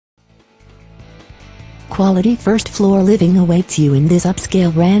Quality first floor living awaits you in this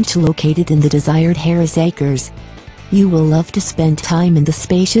upscale ranch located in the desired Harris Acres. You will love to spend time in the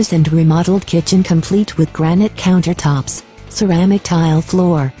spacious and remodeled kitchen, complete with granite countertops, ceramic tile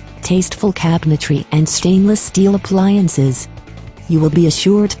floor, tasteful cabinetry and stainless steel appliances. You will be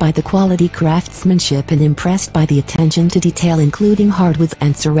assured by the quality craftsmanship and impressed by the attention to detail, including hardwood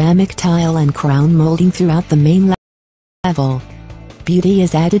and ceramic tile and crown molding throughout the main level. Beauty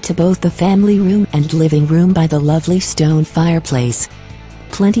is added to both the family room and living room by the lovely stone fireplace.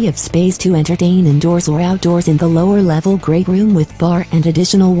 Plenty of space to entertain indoors or outdoors in the lower level great room with bar and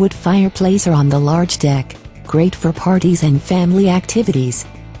additional wood fireplace, or on the large deck, great for parties and family activities.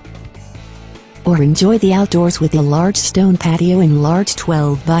 Or enjoy the outdoors with a large stone patio and large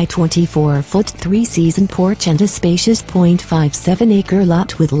 12 by 24 foot 3-season porch and a spacious 0.57 acre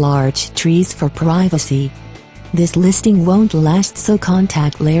lot with large trees for privacy. This listing won't last, so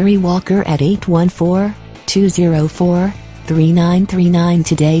contact Larry Walker at 814-204-3939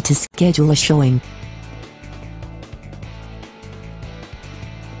 today to schedule a showing.